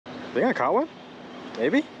I think I caught one?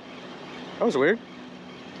 Maybe? That was weird.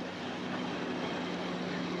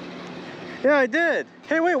 Yeah, I did.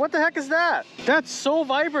 Hey, wait, what the heck is that? That's so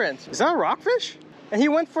vibrant. Is that a rockfish? And he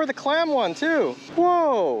went for the clam one too.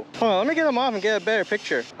 Whoa. Hold on, let me get him off and get a better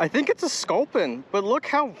picture. I think it's a sculpin, but look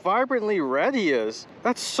how vibrantly red he is.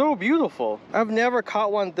 That's so beautiful. I've never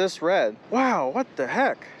caught one this red. Wow, what the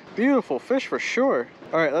heck? Beautiful fish for sure.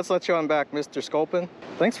 All right, let's let you on back, Mr. Sculpin.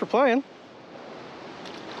 Thanks for playing.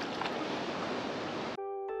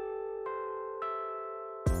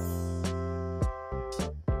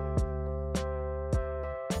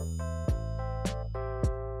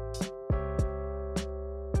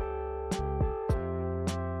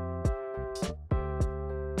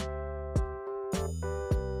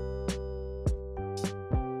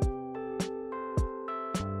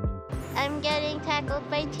 I'm getting tackled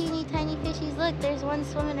by teeny tiny fishies. Look, there's one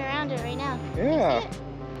swimming around it right now. Yeah.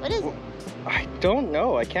 What is it? I don't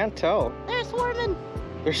know. I can't tell. They're swarming.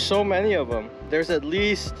 There's so many of them. There's at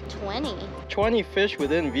least 20 fish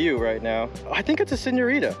within view right now. I think it's a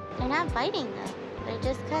senorita. They're not biting though. They're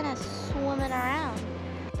just kind of swimming around.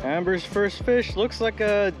 Amber's first fish looks like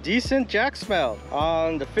a decent jack smelt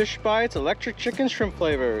on the FishBites electric chicken shrimp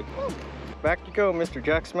flavored. Ooh. Back you go, Mr.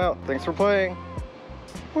 Jack Smelt. Thanks for playing.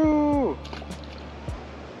 Woo!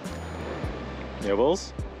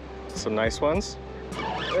 Nibbles. Some nice ones.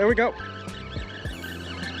 There we go.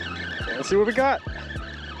 Let's see what we got.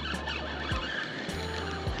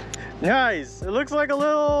 Nice. It looks like a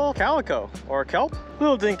little calico or kelp.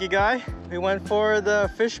 Little dinky guy. We went for the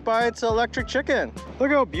FishBites electric chicken.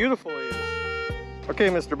 Look how beautiful he is. Okay,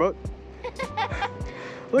 Mr. Boat.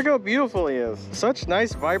 Look how beautiful he is. Such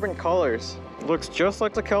nice vibrant colors. Looks just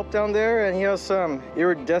like the kelp down there, and he has some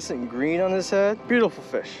iridescent green on his head. Beautiful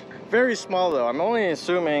fish. Very small though. I'm only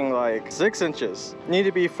assuming like 6 inches. Need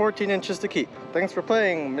to be 14 inches to keep. Thanks for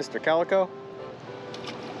playing, Mr. Calico.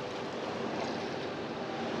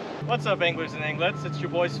 What's up, anglers and anglets? It's your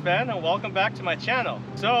boy Sven, and welcome back to my channel.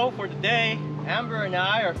 So for today, Amber and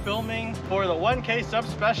I are filming for the 1K sub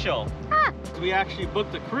special. We actually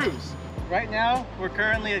booked a cruise. Right now, we're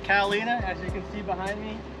currently at Catalina, as you can see behind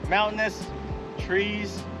me. Mountainous,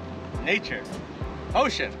 trees, nature,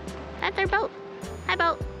 ocean. That's our boat. Hi,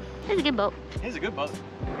 boat. It's a good boat. It's a good boat.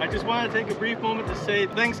 I just want to take a brief moment to say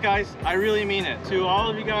thanks, guys. I really mean it. To all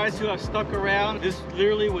of you guys who have stuck around, this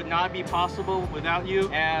literally would not be possible without you.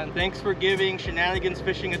 And thanks for giving Shenanigans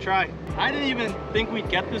Fishing a try. I didn't even think we'd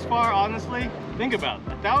get this far, honestly. Think about it.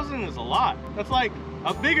 1,000 is a lot. That's like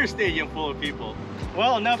a bigger stadium full of people.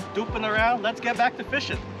 Well, enough duping around. Let's get back to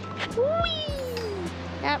fishing. Whee!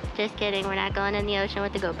 Nope, just kidding. We're not going in the ocean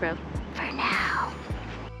with the GoPro. For now.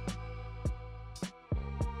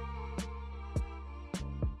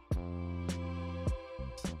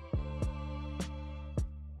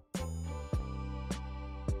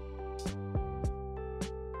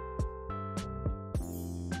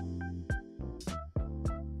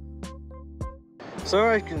 So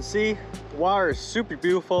as you can see, water is super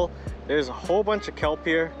beautiful. There's a whole bunch of kelp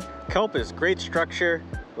here. Kelp is great structure,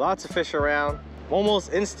 lots of fish around.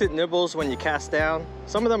 Almost instant nibbles when you cast down.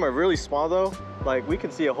 Some of them are really small though. Like we can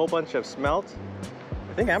see a whole bunch of smelt.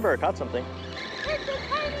 I think Amber caught something. It's a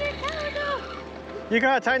tiny calico. You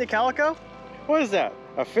got a tiny calico? What is that?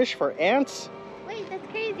 A fish for ants? Wait, that's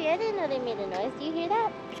crazy. I didn't know they made a noise. Do you hear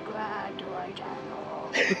that? Subscribe to our channel.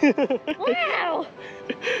 Wow!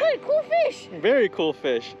 What a cool fish! Very cool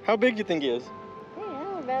fish. How big do you think he is? I don't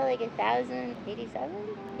know, about like 1,087?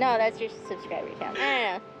 No, that's your subscriber count.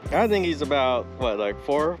 I don't know. I think he's about, what, like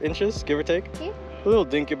 4 inches, give or take? Yeah. A little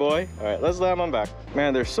dinky boy. All right, let's let him on back.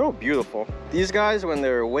 Man, they're so beautiful. These guys, when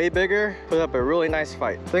they're way bigger, put up a really nice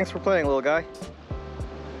fight. Thanks for playing, little guy. You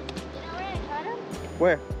know where I caught him?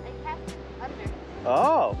 Where? I cast him under.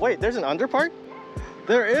 Oh, wait, there's an under part?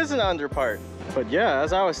 There is an under part. But yeah,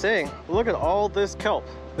 as I was saying, look at all this kelp.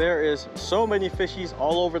 There is so many fishies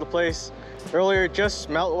all over the place. Earlier, just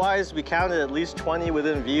smelt-wise, we counted at least 20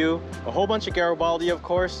 within view. A whole bunch of Garibaldi, of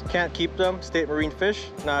course. Can't keep them. State marine fish.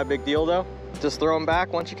 Not a big deal, though. Just throw them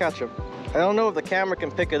back once you catch them. I don't know if the camera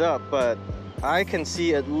can pick it up, but I can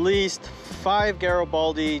see at least 5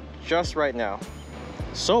 Garibaldi just right now.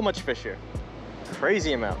 So much fish here.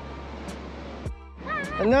 Crazy amount.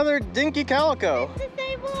 Another dinky calico. It's the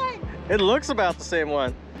same one. It looks about the same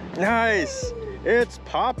one. Nice. It's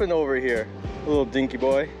popping over here. Little dinky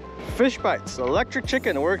boy. FishBites electric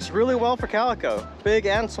chicken works really well for calico, big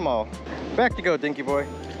and small. Back you go, dinky boy.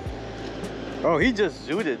 Oh, he just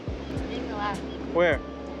zooted. There's a wasp. Where?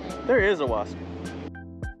 There is a wasp.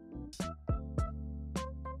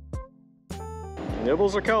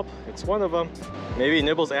 Nibbles or kelp? It's one of them. Maybe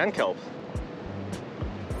nibbles and kelp.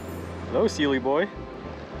 Hello, Sealy boy.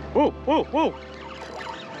 Whoa, whoa, whoa!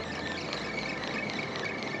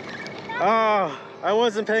 Ah, I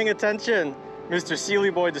wasn't paying attention. Mr. Sealy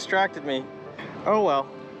boy distracted me. Oh well,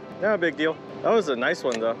 not a big deal. That was a nice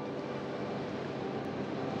one though.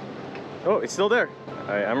 Oh, it's still there. All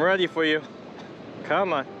right, I'm ready for you.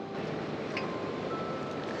 Come on.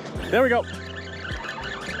 There we go.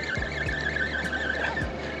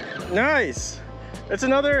 Nice. It's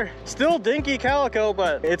another still dinky calico,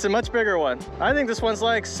 but it's a much bigger one. I think this one's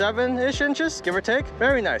like 7-ish inches, give or take.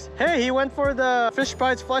 Very nice. Hey, he went for the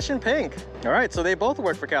FishBites flesh and pink. All right, so they both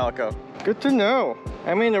work for calico. Good to know.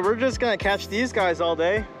 I mean, if we're just gonna catch these guys all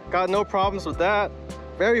day, got no problems with that.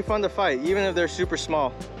 Very fun to fight, even if they're super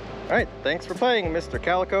small. All right, thanks for playing, Mr.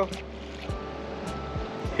 Calico.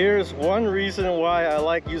 Here's one reason why I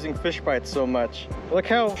like using FishBites so much. Look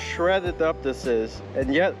how shredded up this is,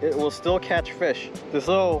 and yet it will still catch fish. This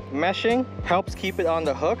little meshing helps keep it on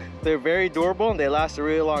the hook. They're very durable and they last a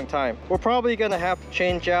really long time. We're probably gonna have to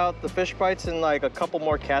change out the FishBites in like a couple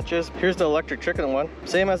more catches. Here's the electric chicken one.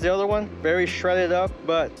 Same as the other one, very shredded up,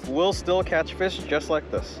 but will still catch fish just like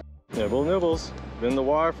this. Nibble nibbles. Been in the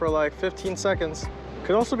water for like 15 seconds.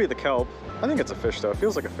 Could also be the kelp. I think it's a fish though, it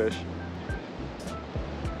feels like a fish.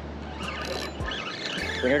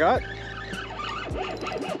 Think I got it?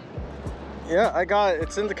 Yeah, I got it.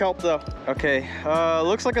 It's in the kelp though. Okay,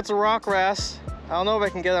 looks like it's a rock wrasse. I don't know if I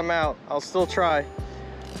can get him out. I'll still try.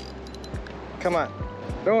 Come on.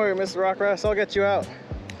 Don't worry, Mr. Rock Wrasse, I'll get you out.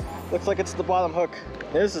 Looks like it's the bottom hook.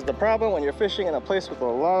 This is the problem when you're fishing in a place with a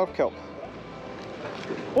lot of kelp.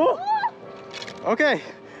 Whoa! Okay,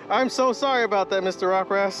 I'm so sorry about that, Mr.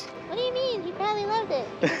 Rock Wrasse. What do you mean? He probably loved it.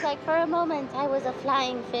 It's like for a moment I was a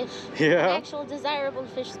flying fish. Yeah. An actual desirable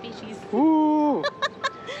fish species. Ooh.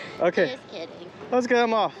 Okay. Just kidding. Let's get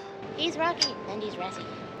him off. He's rocky and he's wrassy.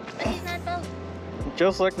 But he's not both.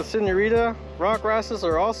 Just like the senorita, rock wrasses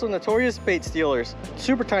are also notorious bait stealers.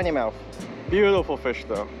 Super tiny mouth. Beautiful fish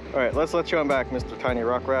though. All right, let's let you on back, Mr. Tiny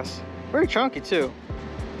Rock Wrasse. Very chunky too.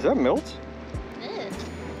 Is that milt?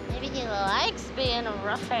 Maybe he likes being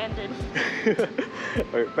rough-handed.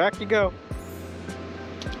 All right, back you go.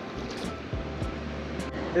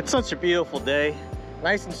 It's such a beautiful day.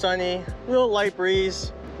 Nice and sunny, little light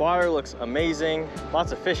breeze. Water looks amazing.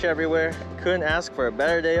 Lots of fish everywhere. Couldn't ask for a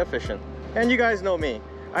better day of fishing. And you guys know me.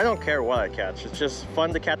 I don't care what I catch. It's just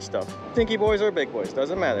fun to catch stuff. Dinky boys or big boys,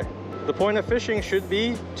 doesn't matter. The point of fishing should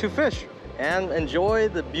be to fish and enjoy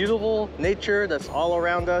the beautiful nature that's all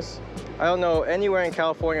around us. I don't know anywhere in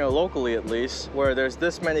California, locally at least, where there's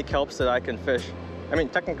this many kelps that I can fish. I mean,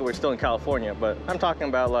 technically we're still in California, but I'm talking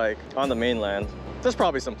about like on the mainland. There's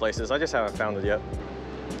probably some places, I just haven't found it yet.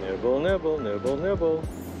 Nibble, nibble, nibble, nibble.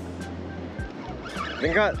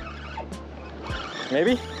 Been got.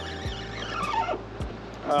 Maybe?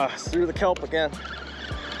 Through the kelp again.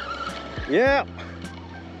 Yeah!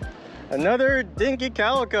 Another dinky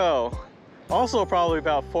calico. Also probably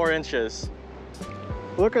about 4 inches.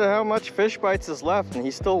 Look at how much FishBites is left and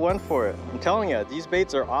he still went for it. I'm telling you, these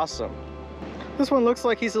baits are awesome. This one looks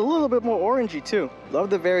like he's a little bit more orangey too. Love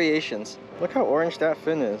the variations. Look how orange that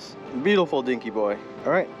fin is. Beautiful dinky boy.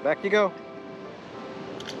 All right, back you go.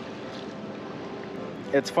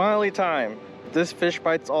 It's finally time. This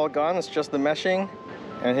FishBite's all gone, it's just the meshing.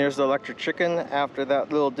 And here's the electric chicken after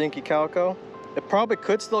that little dinky calico. It probably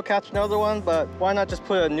could still catch another one, but why not just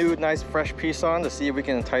put a new nice fresh piece on to see if we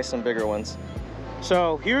can entice some bigger ones.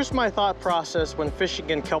 So here's my thought process when fishing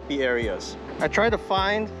in kelpy areas. I try to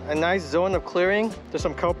find a nice zone of clearing. There's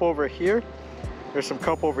some kelp over here. There's some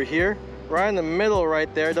kelp over here. Right in the middle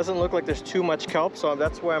right there, it doesn't look like there's too much kelp, so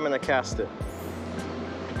that's where I'm gonna cast it.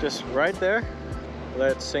 Just right there.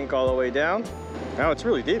 Let it sink all the way down. Now it's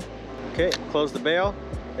really deep. Okay, close the bail.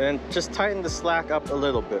 And just tighten the slack up a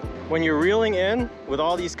little bit. When you're reeling in with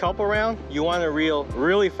all these kelp around, you want to reel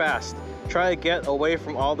really fast. Try to get away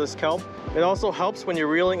from all this kelp. It also helps when you're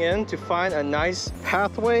reeling in to find a nice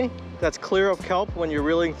pathway that's clear of kelp when you're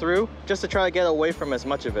reeling through, just to try to get away from as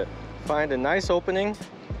much of it. Find a nice opening,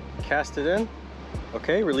 cast it in.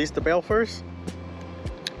 Okay, release the bail first.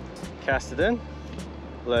 Cast it in,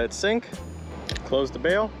 let it sink, close the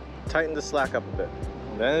bail, tighten the slack up a bit.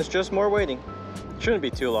 Then it's just more waiting. Shouldn't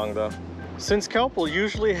be too long though. Since kelp will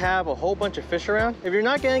usually have a whole bunch of fish around, if you're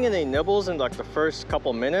not getting any nibbles in like the first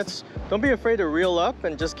couple minutes, don't be afraid to reel up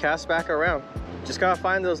and just cast back around. Just gotta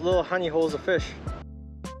find those little honey holes of fish.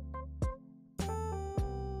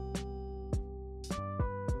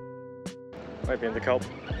 Might be in the kelp.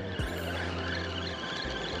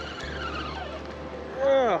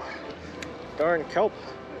 Oh, darn kelp.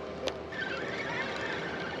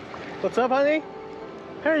 What's up, honey?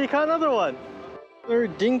 Hey, you caught another one. Another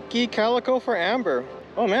Dinky Calico for Amber.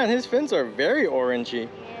 Oh man, his fins are very orangey.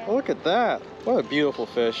 Yeah. Look at that. What a beautiful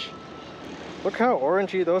fish. Look how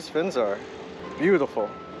orangey those fins are. Beautiful.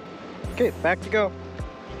 Okay, back to go.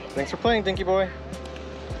 Thanks for playing, Dinky boy.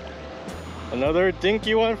 Another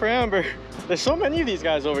dinky one for Amber. There's so many of these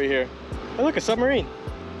guys over here. Hey, look, a submarine.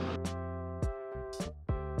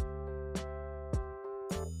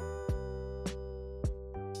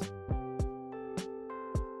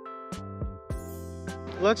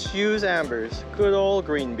 Let's use Amber's good old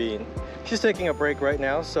green bean. She's taking a break right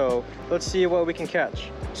now, so let's see what we can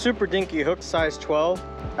catch. Super dinky hook, size 12.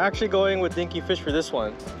 Actually going with dinky fish for this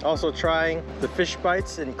one. Also trying the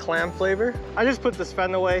FishBites in clam flavor. I just put the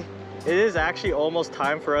Sven away. It is actually almost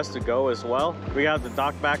time for us to go as well. We have to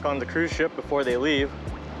dock back on the cruise ship before they leave.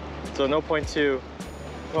 So no point to...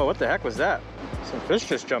 Oh, what the heck was that? Some fish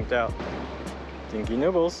just jumped out. Dinky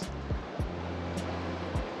nibbles.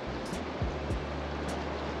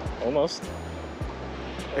 Almost.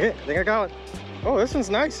 Okay, I think I got one. Oh, this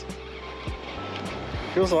one's nice.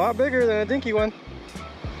 Feels a lot bigger than a dinky one.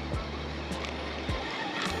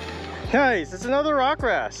 Nice, it's another rock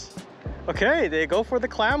wrasse. Okay, they go for the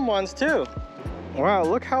clam ones too. Wow,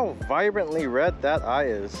 look how vibrantly red that eye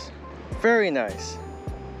is. Very nice.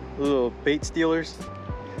 Little bait stealers.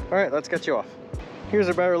 All right, let's get you off. Here's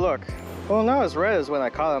a better look. Well, not as red as when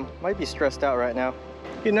I caught him. Might be stressed out right now.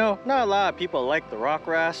 You know, not a lot of people like the rock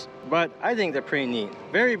wrasse, but I think they're pretty neat.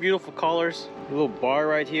 Very beautiful colors. A little bar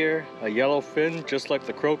right here, a yellow fin, just like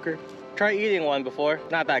the croaker. Tried eating one before,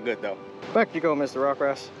 not that good though. Back you go, Mr. Rock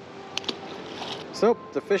Wrasse. So,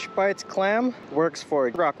 the FishBites clam works for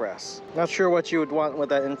rock wrasse. Not sure what you would want with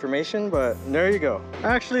that information, but there you go. I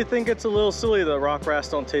actually think it's a little silly that rock wrasse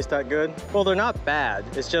don't taste that good. Well, they're not bad.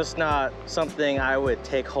 It's just not something I would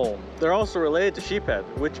take home. They're also related to sheephead,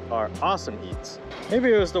 which are awesome eats.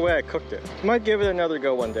 Maybe it was the way I cooked it. Might give it another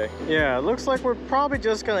go one day. Yeah, it looks like we're probably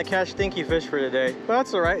just gonna catch dinky fish for today. But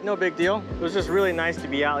that's all right, no big deal. It was just really nice to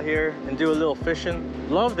be out here and do a little fishing.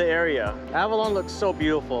 Love the area. Avalon looks so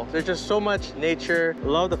beautiful. There's just so much nature.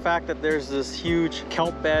 Love the fact that there's this huge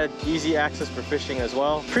kelp bed, easy access for fishing as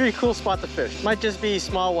well. Pretty cool spot to fish. Might just be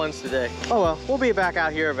small ones today. Oh well, we'll be back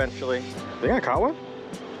out here eventually. I think I caught one?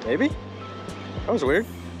 Maybe? That was weird.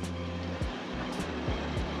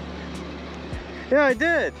 Yeah, I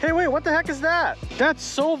did. Hey, wait, what the heck is that? That's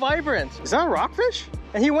so vibrant. Is that a rockfish?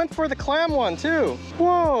 And he went for the clam one too.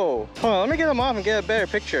 Whoa. Hold on, let me get him off and get a better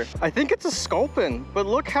picture. I think it's a sculpin, but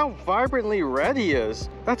look how vibrantly red he is.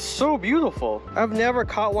 That's so beautiful. I've never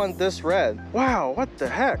caught one this red. Wow, what the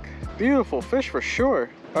heck? Beautiful fish for sure.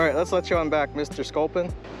 All right, let's let you on back, Mr.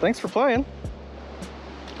 Sculpin. Thanks for playing.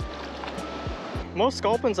 Most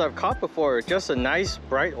sculpins I've caught before are just a nice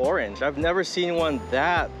bright orange. I've never seen one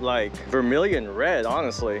that like vermilion red,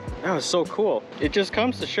 honestly. That was so cool. It just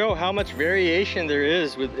comes to show how much variation there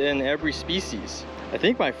is within every species. I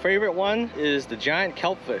think my favorite one is the giant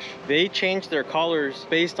kelpfish. They change their colors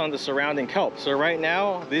based on the surrounding kelp. So right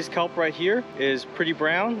now, this kelp right here is pretty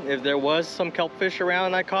brown. If there was some kelpfish around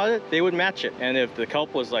and I caught it, they would match it. And if the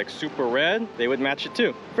kelp was like super red, they would match it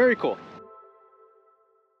too. Very cool.